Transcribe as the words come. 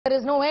There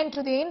is no end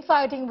to the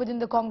infighting within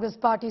the Congress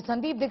party.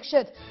 Sandeep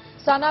Dikshit,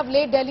 son of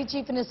late Delhi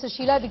Chief Minister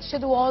Sheila Dikshit,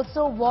 who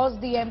also was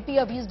the MP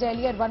of East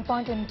Delhi at one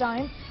point in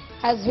time,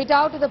 has hit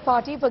out to the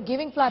party for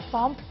giving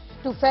platform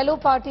to fellow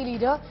party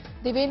leader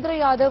Devendra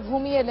Yadav,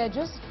 whom he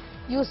alleges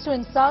used to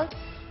insult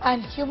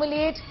and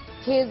humiliate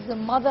his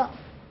mother.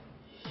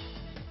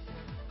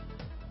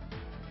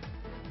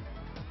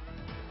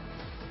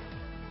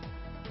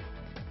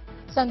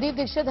 Sandeep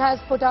Dikshit has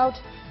put out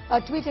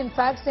a tweet, in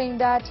fact, saying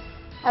that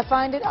I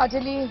find it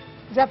utterly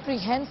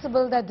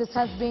reprehensible that this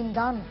has been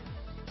done.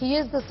 He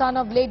is the son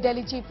of late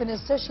Delhi Chief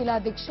Minister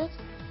Sheila Dikshit.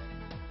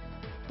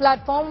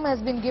 Platform has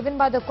been given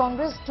by the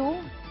Congress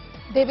to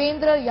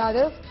Devendra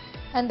Yadav,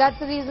 and that's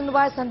the reason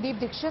why Sandeep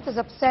Dikshit is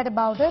upset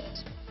about it.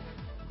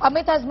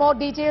 Amit has more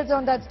details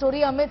on that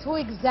story. Amit, who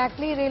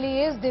exactly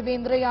really is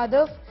Devendra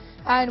Yadav,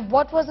 and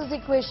what was his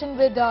equation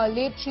with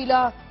late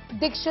Sheila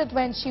Dikshit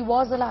when she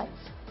was alive?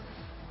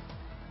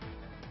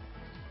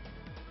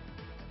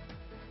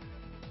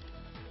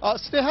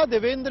 Sneha,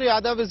 Devendra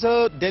Yadav is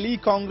a Delhi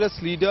Congress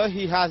leader.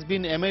 He has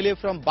been MLA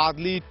from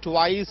Badli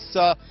twice.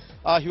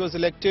 He was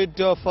elected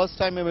first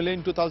time MLA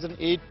in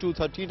 2008 to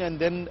 13 and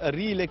then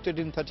re-elected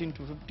in 13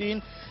 to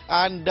 15.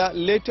 And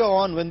later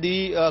on, when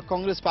the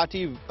Congress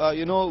party,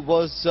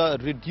 was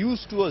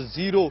reduced to a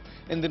zero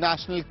in the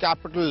national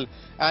capital,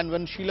 and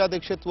when Sheila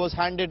Dikshit was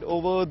handed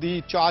over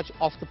the charge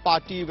of the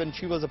party, when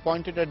she was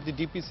appointed as the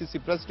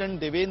DPCC president,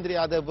 Devendra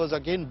Yadav was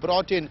again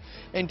brought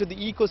into the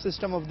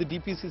ecosystem of the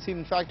DPCC.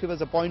 In fact, he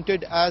was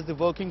appointed as the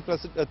working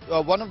president,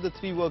 one of the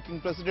three working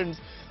presidents,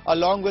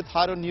 along with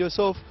Harun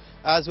Yusuf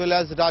as well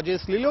as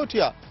Rajesh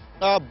Lilotia.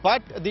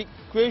 But the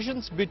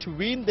equations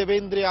between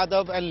Devendra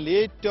Yadav and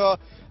late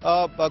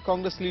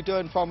Congress leader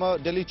and former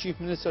Delhi Chief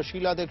Minister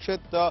Sheila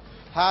Dikshit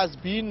has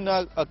been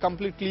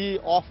completely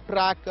off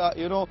track,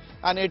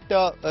 and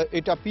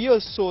it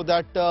appears so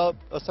that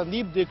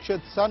Sandeep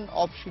Dikshit, son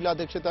of Sheila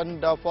Dikshit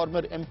and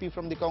former MP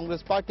from the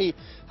Congress party,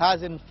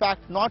 has in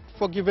fact not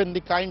forgiven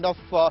the kind of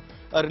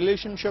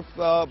relationship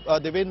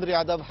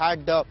Devendra Yadav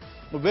had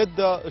with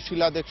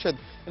Sheila Dikshit.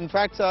 In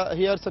fact,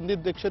 here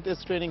Sandeep Dikshit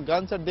is training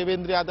guns at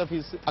Devendra Yadav.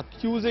 He's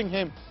accusing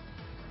him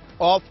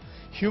of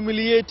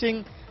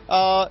humiliating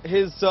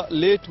his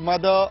late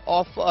mother,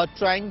 of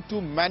trying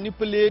to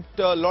manipulate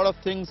a lot of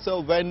things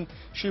when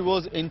she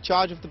was in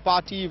charge of the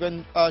party,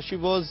 when she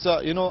was,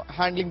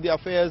 handling the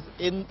affairs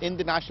in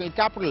the national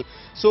capital.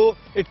 So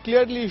it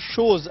clearly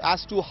shows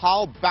as to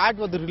how bad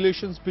were the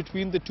relations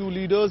between the two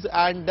leaders,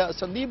 and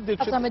Sandeep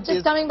Dikshit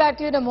just coming back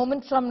to you in a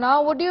moment from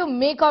now, what do you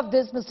make of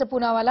this, Mr.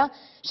 Poonawalla?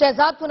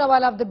 Shehzad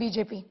Poonawalla of the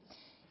BJP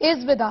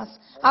is with us.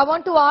 I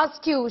want to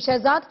ask you,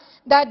 Shehzad,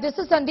 that this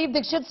is Sandeep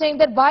Dikshit saying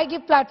that why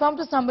give platform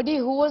to somebody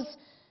who was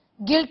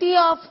guilty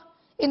of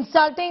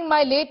insulting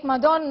my late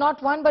mother on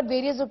not one but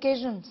various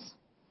occasions?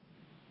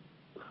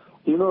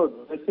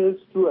 This is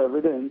true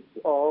evidence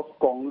of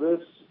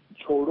Congress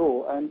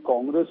Chodo and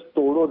Congress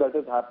Todo that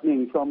is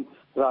happening from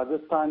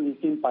Rajasthan. We've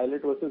seen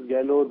Pilot versus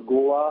Gehlot,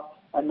 Goa,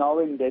 and now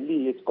in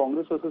Delhi, it's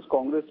Congress versus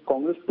Congress.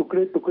 Congress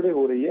tukde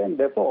ho rahi hai, and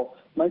therefore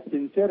my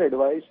sincere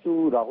advice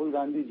to Rahul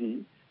Gandhi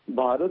ji,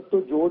 Bharat तो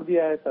जोड़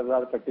दिया है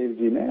सरदार पटेल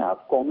जी ने,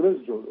 आप कांग्रेस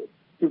जोड़ो,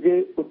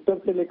 क्योंकि उत्तर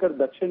से लेकर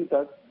दक्षिण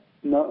तक,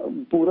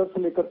 पूरब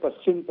से लेकर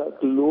पश्चिम तक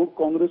लोग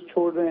कांग्रेस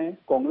छोड़ रहे हैं,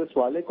 कांग्रेस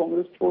वाले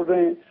कांग्रेस छोड़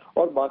रहे हैं,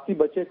 और बाकी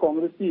बचे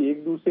कांग्रेस की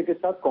एक दूसरे के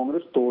साथ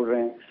कांग्रेस तोड़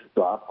रहे हैं.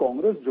 तो आप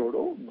कांग्रेस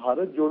जोड़ो,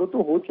 भारत जोड़ो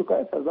तो हो चुका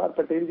है, सरदार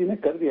पटेल जी ने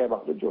कर दिया है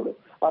भारत जोड़ो,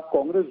 आप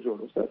कांग्रेस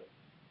जोड़ो sir.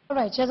 All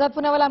right, Shehzad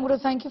Poonawalla, I'm going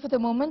to thank you for the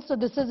moment. So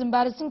this is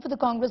embarrassing for the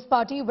Congress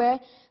party, where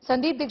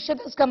Sandeep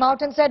Dikshit has come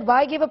out and said,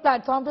 why give a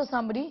platform to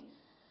somebody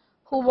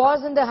who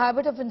was in the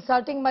habit of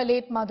insulting my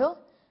late mother,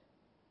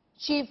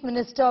 Chief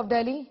Minister of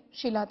Delhi,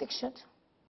 Sheila Dikshit.